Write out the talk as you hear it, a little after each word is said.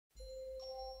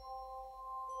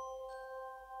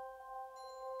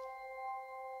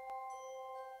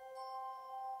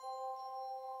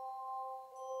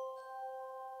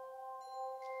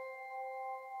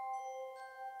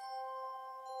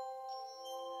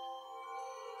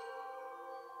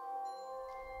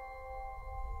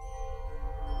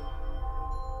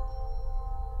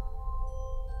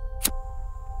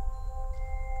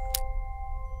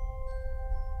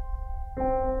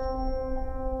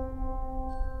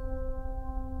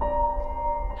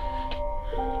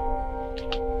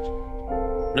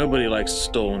Nobody likes a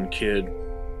stolen kid.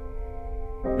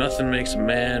 Nothing makes a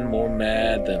man more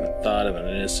mad than the thought of an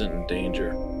innocent in danger,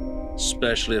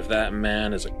 especially if that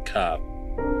man is a cop.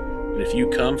 And if you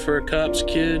come for a cop's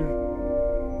kid,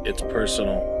 it's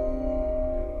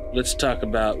personal. Let's talk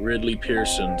about Ridley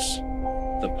Pearson's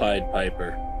The Pied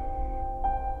Piper.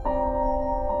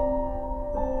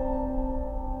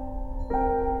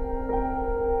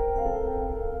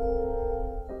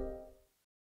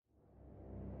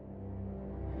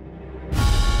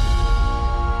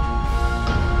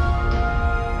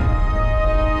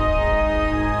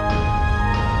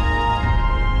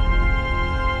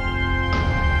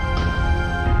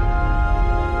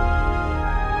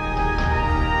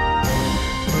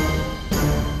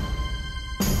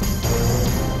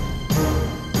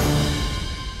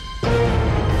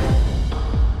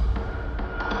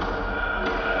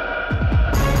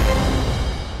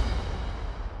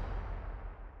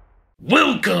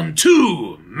 Welcome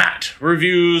to Matt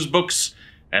Reviews Books,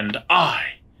 and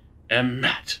I am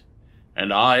Matt,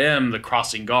 and I am the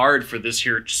crossing guard for this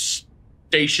here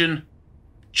station,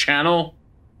 channel,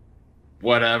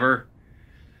 whatever.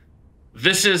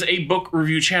 This is a book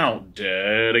review channel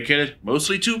dedicated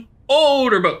mostly to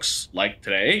older books, like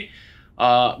today.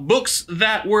 Books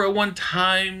that were at one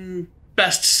time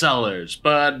bestsellers,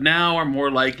 but now are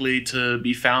more likely to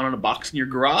be found in a box in your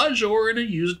garage or in a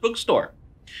used bookstore.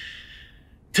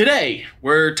 Today,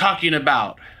 we're talking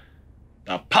about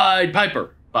The Pied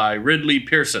Piper by Ridley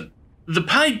Pearson. The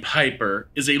Pied Piper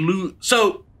is a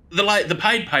The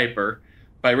Pied Piper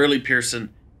by Ridley Pearson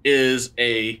is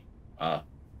a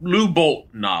Lou Boldt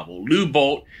novel. Lou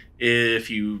Boldt, if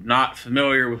you're not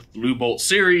familiar with the Lou Boldt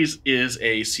series, is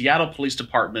a Seattle Police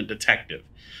Department detective.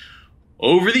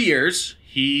 Over the years,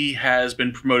 he has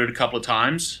been promoted a couple of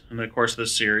times in the course of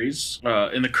this series.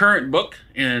 In the current book,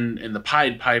 in The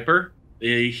Pied Piper,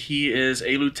 he is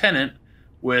a lieutenant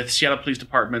with Seattle Police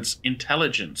Department's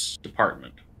Intelligence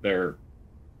Department, their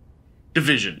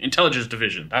division, Intelligence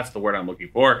Division. That's the word I'm looking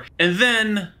for. And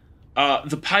then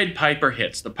the Pied Piper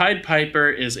hits. The Pied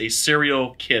Piper is a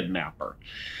serial kidnapper.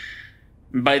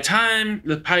 By the time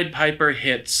the Pied Piper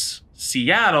hits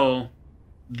Seattle,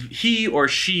 he or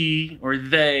she or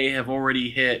they have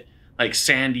already hit like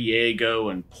San Diego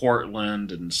and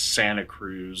Portland and Santa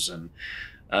Cruz, and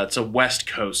it's a West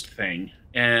Coast thing.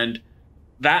 And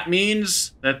that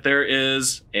means that there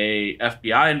is a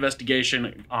FBI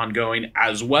investigation ongoing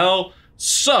as well.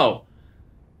 So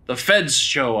the feds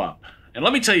show up. And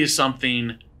let me tell you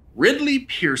something, Ridley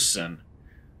Pearson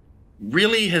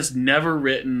really has never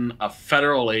written a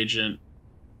federal agent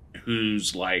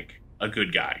who's like a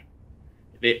good guy.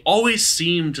 They always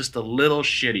seem just a little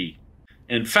shitty.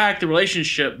 In fact, the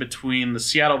relationship between the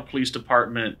Seattle Police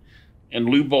Department and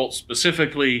Lou Boldt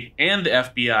specifically, and the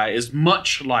FBI, is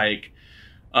much like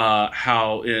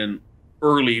how in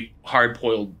early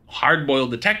hard-boiled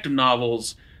detective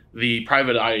novels, the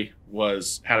private eye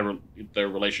their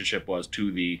relationship was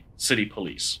to the city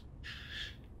police.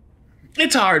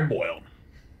 It's hard-boiled,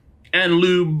 and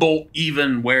Lou Boldt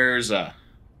even wears a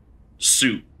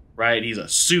suit, right? He's a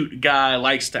suit guy,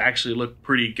 likes to actually look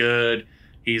pretty good.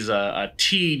 He's a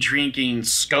tea-drinking,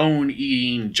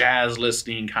 scone-eating,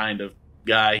 jazz-listening kind of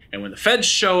guy. And when the feds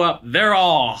show up, they're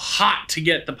all hot to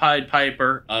get the Pied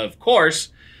Piper, of course.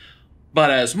 But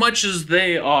as much as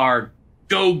they are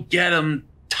go-get-em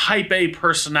type A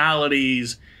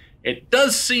personalities, it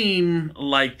does seem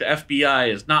like the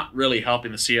FBI is not really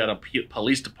helping the Seattle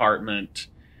Police Department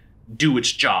do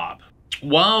its job.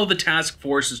 While the task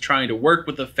force is trying to work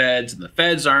with the feds, and the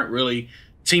feds aren't really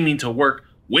seeming to work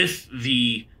with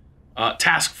the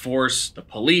task force, the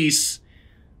police,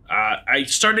 I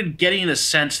started getting a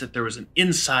sense that there was an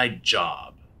inside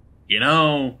job. You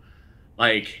know,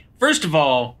 like, first of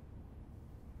all,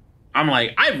 I'm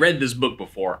like, I've read this book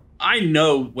before. I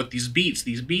know what these beats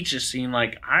just seem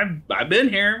like. I've been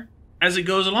here. As it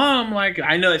goes along, I'm like,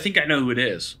 I think I know who it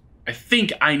is. I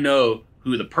think I know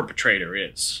who the perpetrator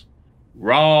is.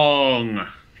 Wrong.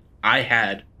 I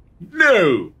had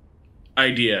no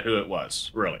idea who it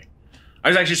was, really. I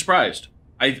was actually surprised.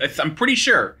 I'm pretty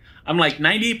sure. I'm like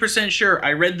 98% sure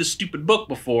I read the stupid book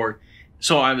before,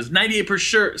 so I was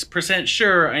 98%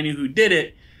 sure I knew who did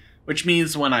it, which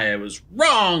means when I was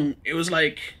wrong, it was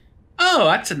like, oh,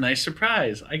 that's a nice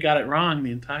surprise. I got it wrong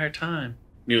the entire time.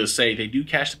 Needless to say, they do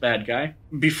catch the bad guy.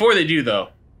 Before they do,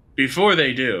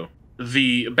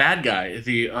 the bad guy,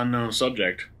 the unknown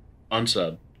subject,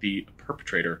 the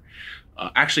perpetrator,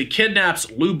 actually kidnaps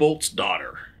Lou Boldt's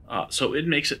daughter. So it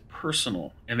makes it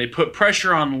personal. And they put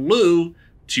pressure on Lou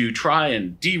to try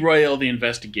and derail the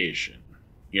investigation.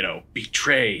 You know,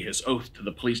 betray his oath to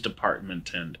the police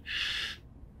department and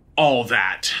all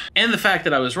that. And the fact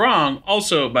that I was wrong,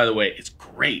 also, by the way, it's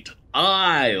great.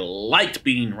 I liked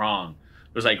being wrong.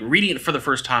 It was like reading it for the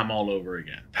first time all over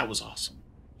again. That was awesome.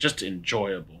 Just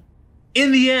enjoyable.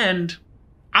 In the end,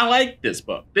 I liked this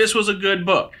book. This was a good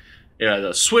book. It was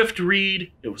a swift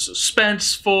read. It was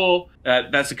suspenseful.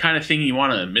 That's the kind of thing you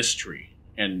want in a mystery.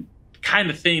 And the kind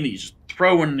of thing that you just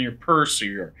throw in your purse or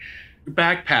your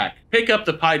backpack. Pick up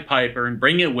the Pied Piper and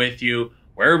bring it with you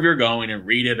wherever you're going and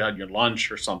read it on your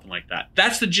lunch or something like that.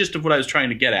 That's the gist of what I was trying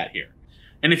to get at here.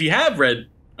 And if you have read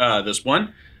this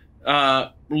one,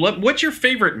 what's your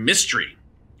favorite mystery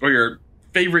or your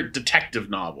favorite detective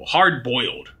novel? Hard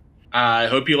boiled. I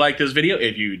hope you liked this video.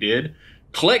 If you did,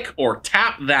 click or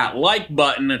tap that like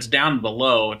button that's down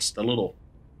below. It's the little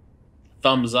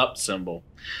thumbs up symbol.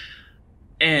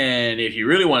 And if you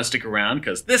really want to stick around,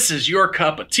 because this is your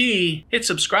cup of tea, hit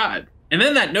subscribe. And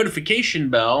then that notification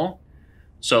bell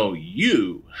so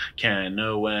you can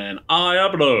know when I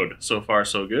upload. So far,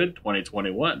 so good.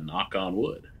 2021, knock on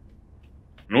wood.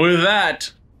 And with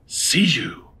that, see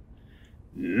you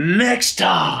next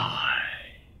time.